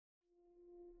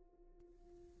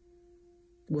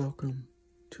Welcome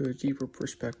to a deeper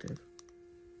perspective,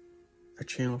 a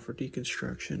channel for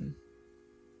deconstruction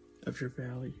of your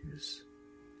values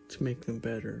to make them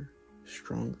better,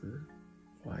 stronger,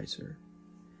 wiser.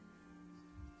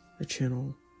 A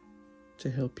channel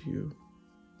to help you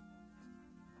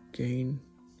gain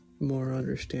more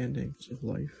understandings of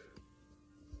life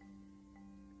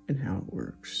and how it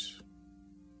works.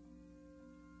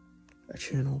 A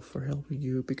channel for helping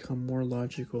you become more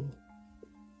logical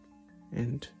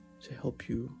and to help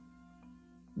you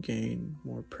gain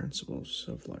more principles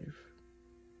of life.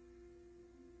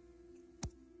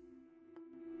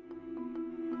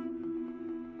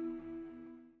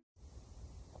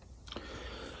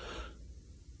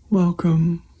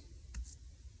 Welcome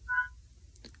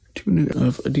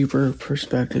to a deeper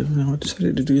perspective. Now I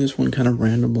decided to do this one kind of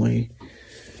randomly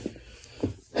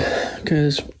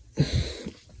because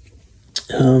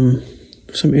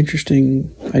some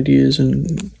interesting ideas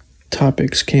and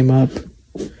topics came up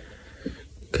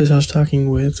because I was talking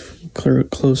with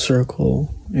Close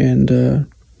Circle and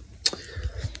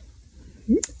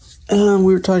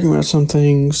we were talking about some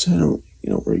things. I don't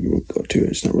really go to it.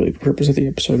 It's not really the purpose of the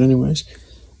episode anyways,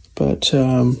 but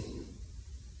and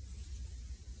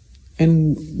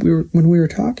when we were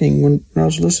talking, when I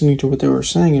was listening to what they were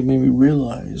saying, it made me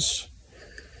realize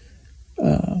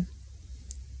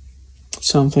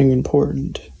something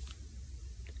important.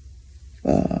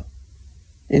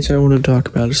 And so I want to talk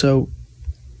about it. So,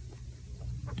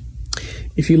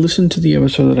 if you listen to the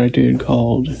episode that I did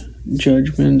called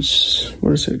Judgments,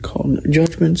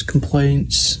 Judgments,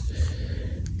 Complaints,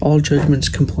 all judgments,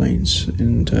 complaints,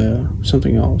 and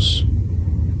something else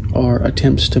are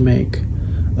attempts to make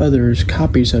others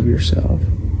copies of yourself.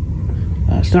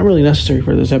 It's not really necessary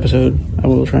for this episode. I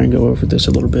will try and go over this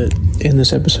a little bit in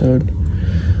this episode.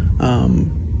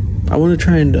 I want to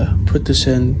try and put this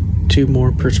into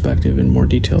more perspective and more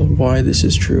detail of why this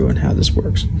is true and how this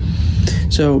works.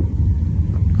 So,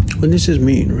 what does this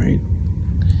mean, right?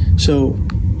 So,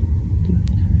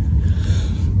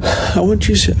 I want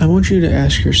you to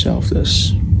ask yourself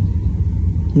this: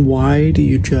 why do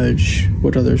you judge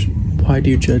others? Why do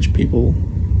you judge people?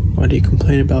 Why do you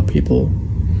complain about people?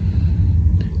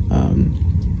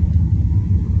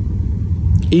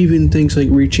 Even things like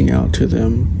reaching out to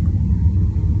them.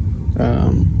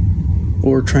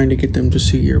 Or trying to get them to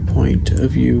see your point of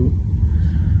view,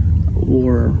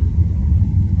 or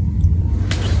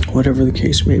whatever the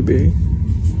case may be.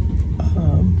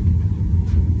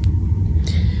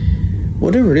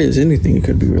 Whatever it is, anything, it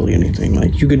could be really anything.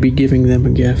 Like, you could be giving them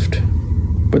a gift,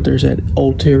 but there's that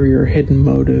ulterior hidden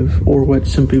motive, or what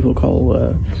some people call,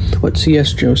 what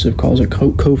C.S. Joseph calls a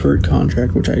covert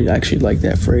contract, which I actually like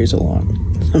that phrase a lot.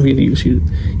 I'm going to use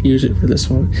it for this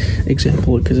one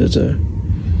example because it's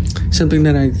something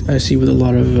that I see with a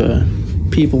lot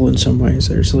of people in some ways.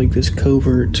 There's like this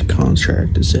covert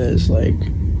contract that says like,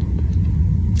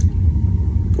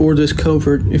 or this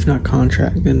covert, if not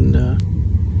contract, then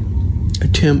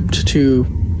attempt to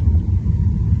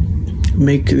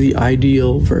make the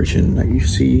ideal version that you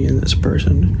see in this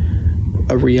person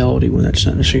a reality when that's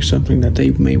not necessarily something that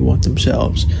they may want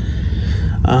themselves.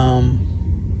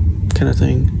 Kind of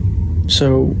thing.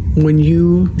 So when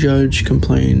you judge,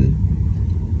 complain,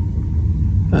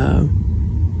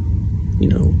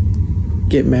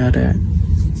 get mad at,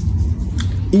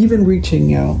 even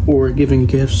reaching out or giving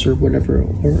gifts or whatever,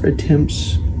 or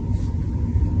attempts,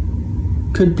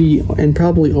 could be, and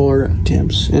probably are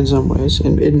attempts in some ways,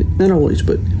 and not always,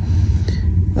 but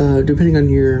depending on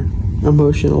your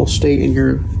emotional state and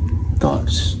your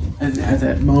thoughts and at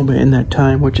that moment in that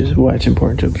time, which is why it's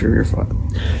important to observe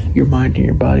your mind and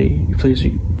your body. Please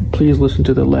listen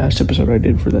to the last episode I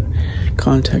did for the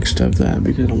context of that,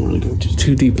 because I don't want to go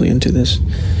too deeply into this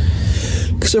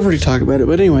because I've already talked about it.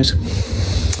 But anyways,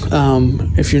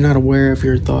 if you're not aware of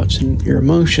your thoughts and your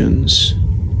emotions,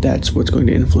 that's what's going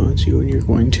to influence you, and you're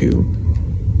going to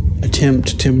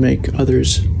attempt to make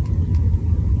others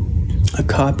a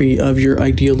copy of your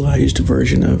idealized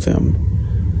version of them.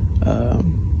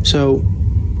 So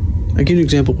I give an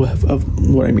example of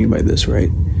what I mean by this, right?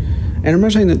 And I'm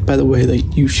not saying that, by the way,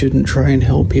 that you shouldn't try and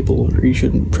help people, or you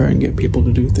shouldn't try and get people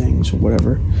to do things or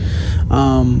whatever.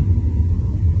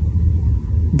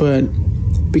 But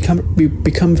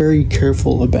become very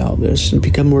careful about this, and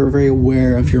become very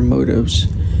aware of your motives,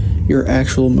 your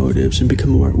actual motives, and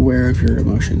become more aware of your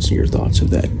emotions and your thoughts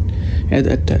of that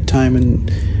at that time, and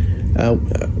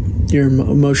your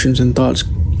emotions and thoughts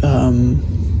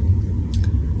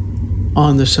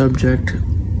on the subject,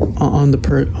 on the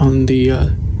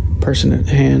person at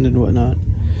hand and whatnot.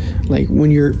 Like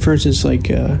when you're, for instance, like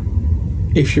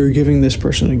if you're giving this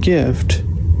person a gift,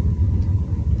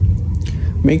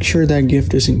 make sure that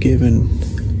gift isn't given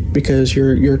because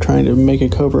you're trying to make a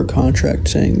covert contract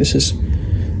saying this is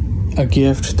a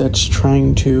gift that's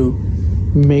trying to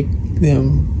make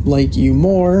them like you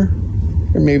more,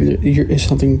 or maybe it's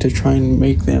something to try and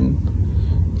make them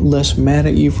less mad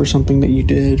at you for something that you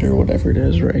did or whatever it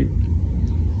is, right?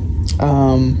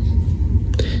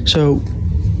 So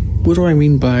what do I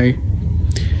mean by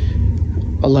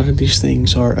a lot of these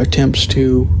things are attempts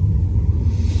to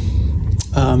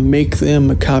make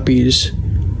them copies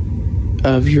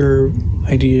of your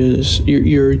ideas,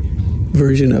 your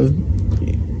version of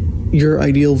your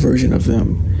ideal version of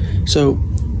them. So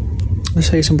let's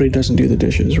say somebody doesn't do the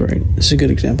dishes, right? This is a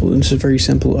good example. This is a very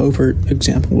simple, overt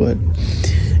example, but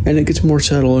and it gets more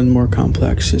subtle and more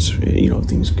complex as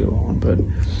things go on. But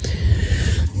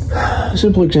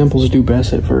simple examples do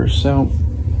best at first. So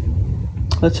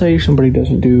let's say somebody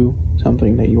doesn't do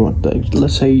something that you want. Like,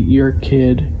 let's say your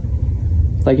kid,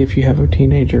 like if you have a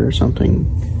teenager or something,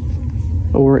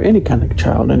 or any kind of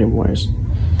child, anyways,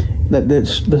 that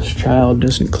this child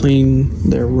doesn't clean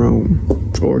their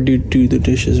room or do the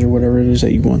dishes or whatever it is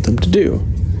that you want them to do.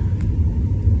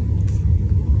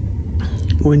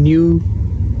 When you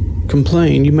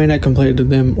complain, you may not complain to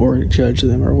them or judge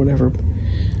them or whatever,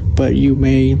 but you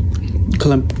may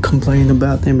complain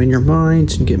about them in your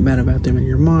minds and get mad about them in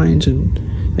your minds and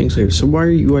things like that. So why are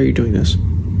you doing this?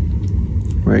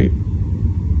 Right?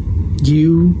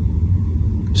 You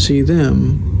see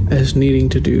them as needing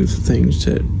to do the things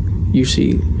that you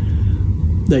see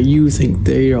that you think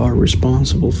they are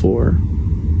responsible for.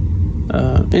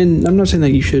 And I'm not saying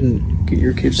that you shouldn't get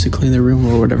your kids to clean their room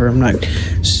or whatever. I'm not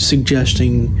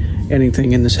suggesting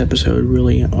anything in this episode,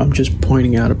 really. I'm just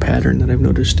pointing out a pattern that I've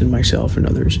noticed in myself and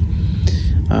others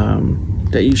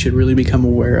that you should really become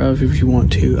aware of if you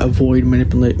want to avoid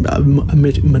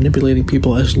manipulating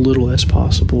people as little as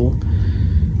possible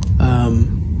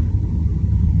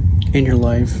in your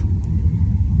life.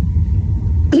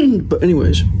 But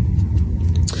anyways,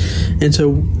 and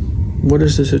so what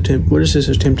is this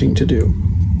attempting to do?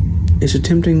 It's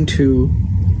attempting to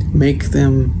make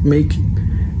them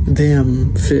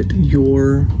fit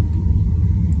your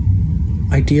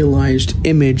idealized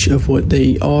image of what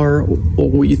they are, or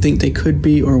what you think they could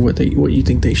be, or what you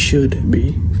think they should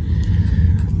be.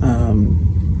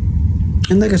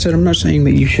 And like I said, I'm not saying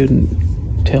that you shouldn't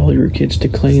tell your kids to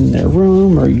clean their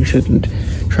room, or you shouldn't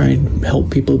try and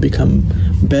help people become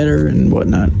better and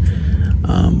whatnot.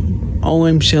 All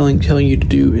I'm telling you to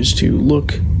do is to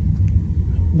look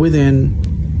within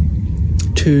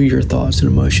to your thoughts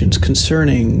and emotions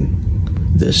concerning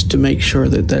this, to make sure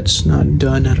that that's not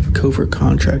done out of a covert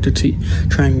contract to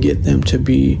try and get them to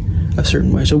be a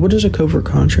certain way. So what is a covert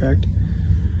contract?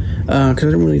 Because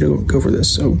I don't really go over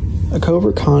this. So a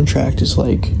covert contract is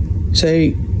like,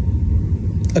 say,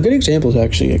 a good example is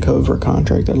actually a covert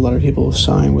contract that a lot of people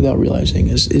sign without realizing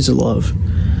is love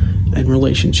and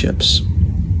relationships.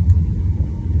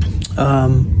 A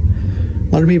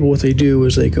lot of people, what they do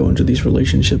is they go into these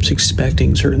relationships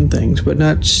expecting certain things, but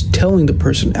not telling the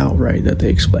person outright that they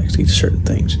expect these certain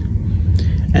things.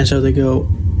 And so they go,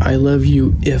 I love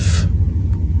you if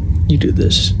you do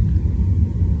this.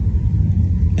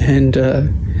 And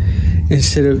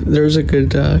instead of, there's a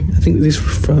good, I think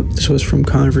this was from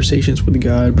Conversations with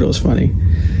God, but it was funny.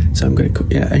 So I'm going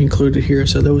to include it here.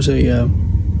 So there was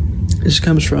this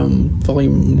comes from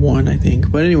volume 1, I think.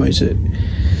 But anyways,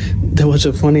 there was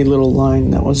a funny little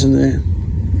line that was in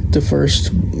the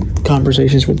first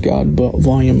Conversations with God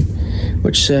volume,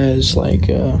 which says, like,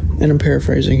 and I'm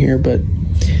paraphrasing here, but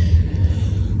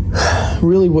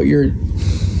really what you're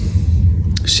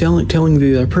telling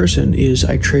the other person is,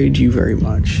 I trade you very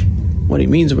much. What he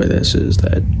means by this is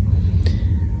that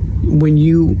when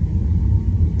you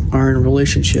are in a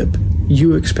relationship,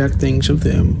 you expect things of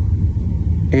them,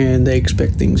 and they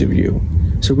expect things of you.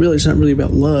 So really, it's not really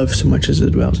about love so much as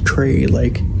it's about trade.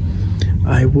 Like,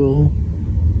 I will,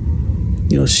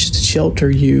 shelter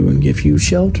you and give you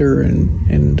shelter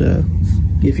and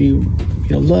give you,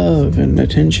 love and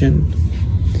attention.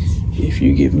 If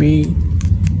you give me,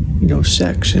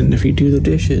 sex, and if you do the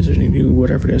dishes and you do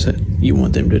whatever it is that you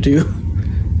want them to do.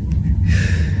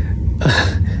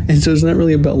 And so it's not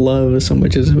really about love so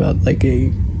much as about like a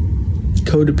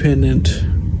codependent.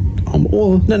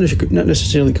 Not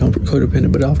necessarily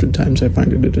codependent, but oftentimes I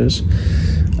find it is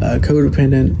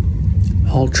codependent.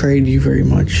 I'll trade you very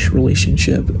much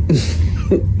relationship,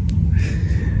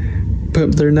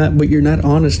 but you're not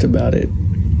honest about it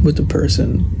with the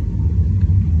person,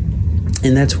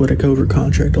 and that's what a covert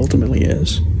contract ultimately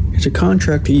is. It's a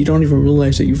contract that you don't even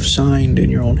realize that you've signed in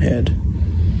your own head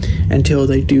until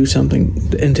they do something,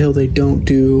 until they don't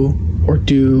do or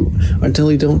do until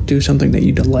they don't do something that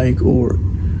you don't like, or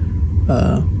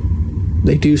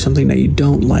they do something that you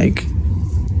don't like,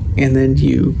 and then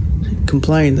you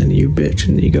complain, then you bitch,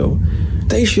 and you go,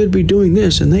 they should be doing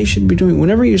this, and they should be doing.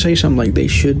 Whenever you say something like they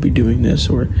should be doing this,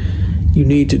 or you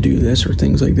need to do this, or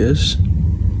things like this,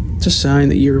 it's a sign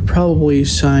that you're probably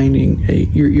signing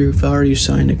you've already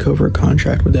signed a covert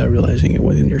contract without realizing it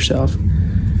within yourself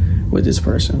with this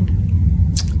person.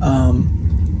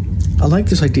 I like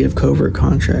this idea of covert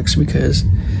contracts because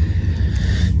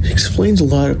it explains a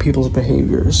lot of people's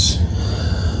behaviors.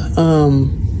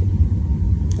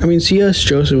 I mean, C.S.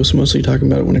 Joseph was mostly talking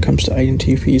about it when it comes to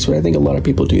INTPs, but I think a lot of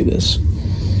people do this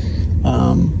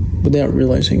without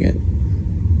realizing it.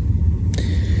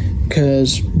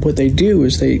 Because what they do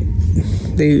is they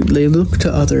look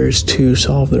to others to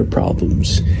solve their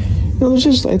problems.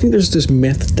 I think there's this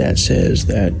myth that says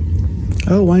that,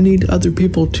 oh, I need other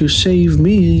people to save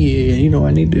me.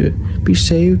 I need to be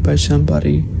saved by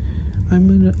somebody.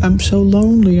 I'm so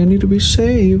lonely. I need to be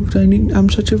saved. I'm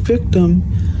such a victim.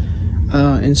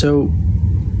 And so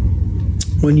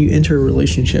when you enter a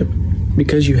relationship,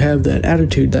 because you have that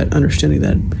attitude, that understanding,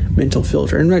 that mental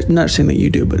filter, and I'm not saying that you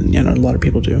do, but a lot of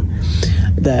people do,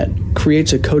 that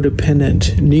creates a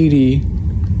codependent, needy,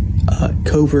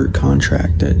 covert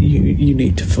contract that you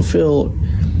need to fulfill,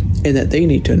 and that they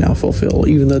need to now fulfill,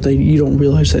 even though you don't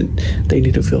realize that they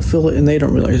need to fulfill it, and they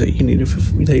don't realize that they need to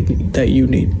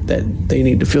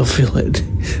fulfill it.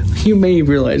 You may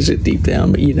realize it deep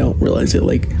down, but you don't realize it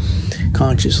like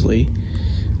consciously.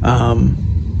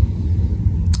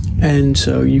 And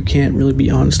so you can't really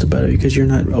be honest about it because you're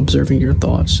not observing your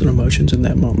thoughts and emotions in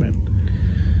that moment,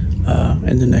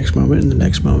 and the next moment, and the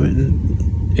next moment,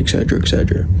 and et cetera, et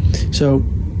cetera. So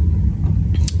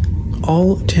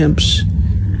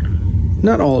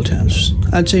not all attempts,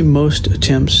 I'd say most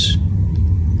attempts,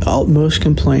 most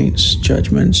complaints,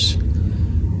 judgments,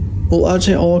 well, I'd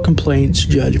say all complaints,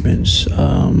 judgments,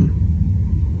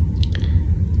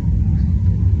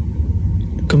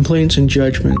 complaints and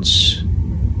judgments,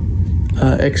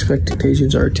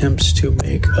 expectations are attempts to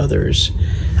make others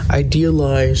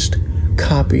idealized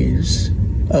copies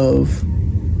of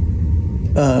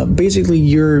basically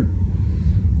your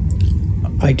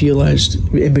idealized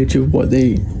image of what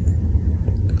they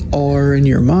are in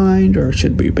your mind, or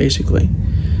should be, basically.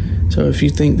 So if you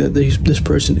think that this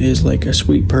person is like a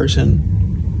sweet person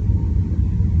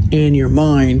in your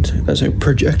mind, that's a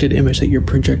projected image that you're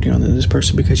projecting onto this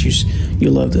person because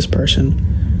you love this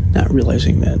person, not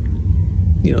realizing that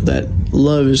that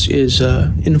love is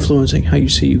influencing how you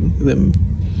see them.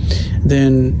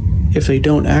 Then if they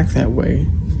don't act that way,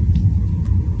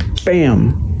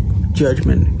 bam,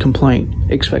 judgment, complaint,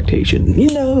 expectation.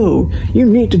 You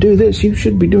need to do this. You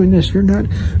should be doing this. You're not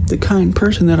the kind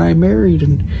person that I married,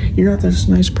 and you're not this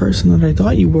nice person that I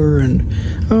thought you were, and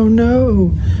oh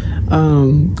no.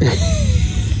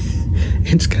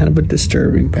 It's kind of a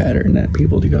disturbing pattern that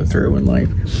people do go through in life,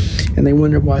 and they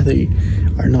wonder why they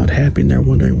are not happy, and they're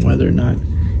wondering why they're not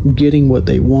getting what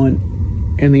they want,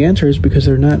 and the answer is because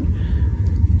they're not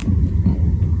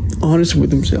honest with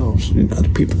themselves and other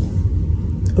people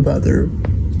about their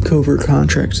covert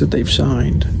contracts that they've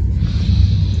signed,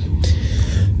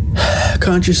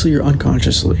 consciously or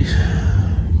unconsciously.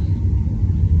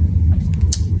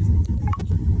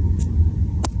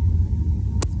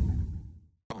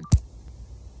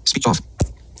 Speech off.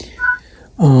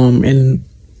 And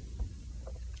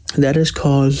that is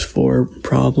cause for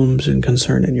problems and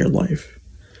concern in your life,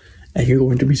 and you're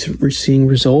going to be seeing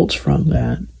results from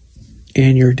that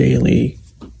in your daily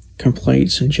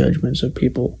complaints and judgments of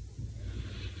people.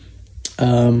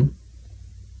 And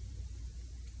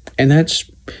that's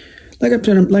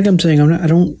I'm saying,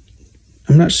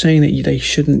 I'm not saying that they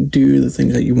shouldn't do the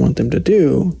things that you want them to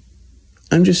do.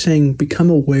 I'm just saying become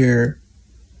aware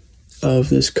of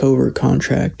this covert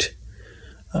contract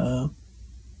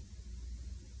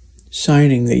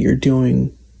signing that you're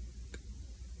doing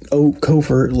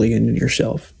covertly in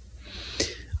yourself.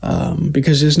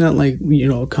 Because it's not like,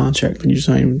 a contract when you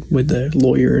sign with the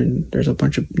lawyer and there's a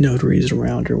bunch of notaries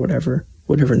around or whatever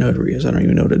notary is. I don't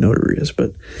even know what a notary is,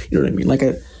 but you know what I mean? Like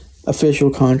a official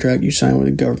contract you sign with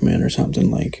the government or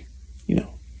something, like,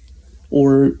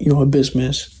 or, a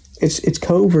business. It's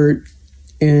covert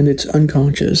and it's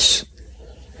unconscious.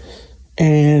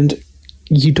 And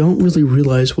you don't really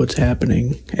realize what's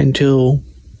happening until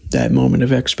that moment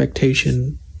of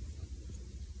expectation,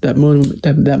 that moment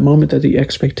that the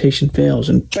expectation fails,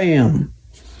 and bam,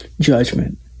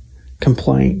 judgment,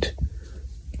 complaint,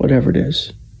 whatever it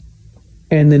is.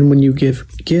 And then when you give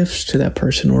gifts to that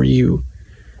person, or you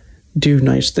do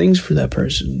nice things for that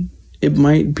person, it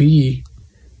might be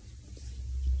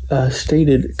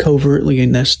stated covertly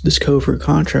in this covert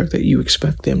contract that you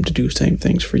expect them to do the same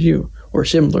things for you or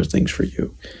similar things for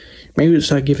you. Maybe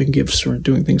it's not giving gifts or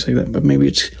doing things like that, but maybe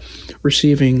it's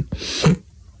receiving,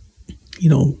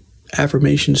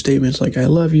 affirmation statements like "I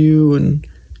love you" and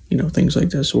things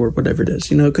like this or whatever it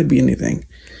is. It could be anything.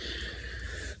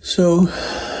 So,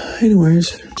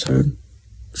 anyways, so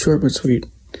short but sweet.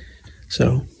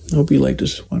 So I hope you like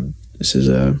this one. This is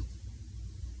a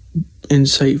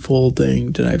insightful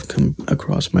thing that I've come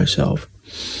across myself.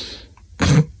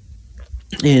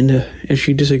 And if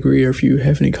you disagree or if you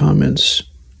have any comments,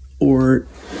 or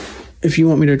if you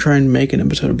want me to try and make an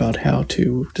episode about how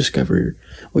to discover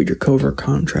what your covert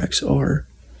contracts are,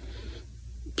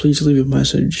 please leave a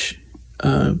message.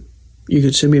 You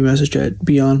can send me a message at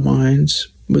beyondminds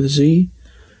with a Z,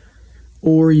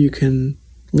 or you can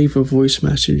leave a voice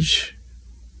message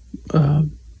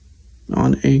on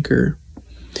Anchor.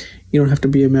 You don't have to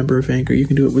be a member of Anchor. You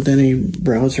can do it with any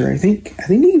browser. I think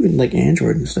even like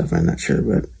Android and stuff. I'm not sure,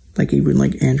 but even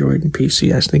Android and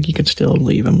PC, I think you can still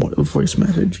leave a voice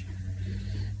message.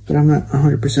 But I'm not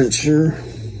 100% sure.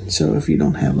 So if you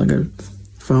don't have like a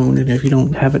phone and if you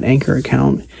don't have an Anchor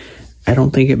account, I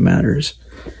don't think it matters.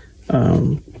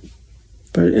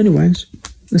 But anyways,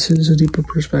 this is a deeper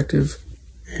perspective,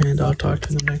 and I'll talk to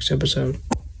you in the next episode.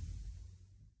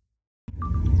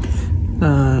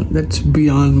 That's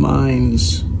Beyond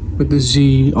Minds with the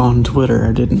Z on Twitter.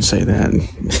 I didn't say that.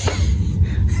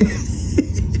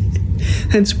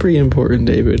 That's pretty important,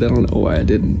 David. I don't know why I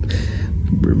didn't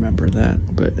remember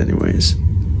that. But anyways,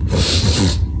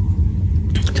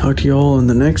 talk to you all in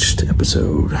the next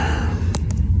episode.